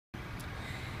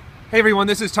Hey everyone,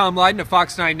 this is Tom Lydon of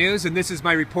Fox 9 News, and this is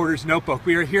my reporter's notebook.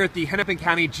 We are here at the Hennepin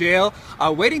County Jail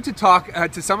waiting to talk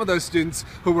to some of those students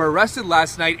who were arrested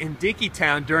last night in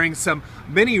Dinkytown during some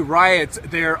mini riots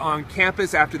there on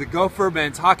campus after the Gopher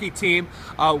men's hockey team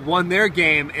won their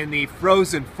game in the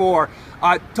Frozen Four.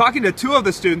 Talking to two of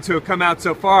the students who have come out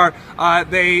so far,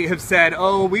 they have said,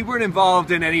 oh, we weren't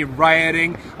involved in any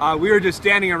rioting. We were just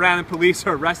standing around and police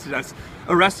arrested us.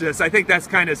 I think that's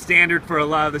kind of standard for a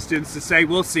lot of the students to say.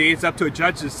 We'll see. It's up to a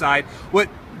judge to decide. What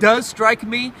does strike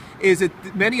me is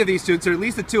that many of these students, or at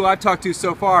least the two I've talked to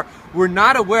so far, were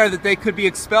not aware that they could be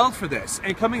expelled for this.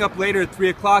 And coming up later at 3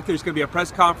 o'clock, there's going to be a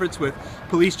press conference with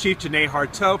Police Chief Janae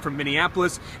Harteau from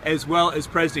Minneapolis, as well as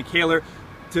President Kaler,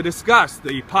 to discuss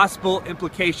the possible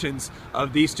implications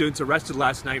of these students arrested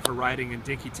last night for rioting in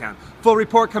Dinkytown. Full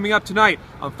report coming up tonight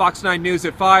on Fox 9 News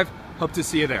at 5. Hope to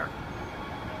see you there.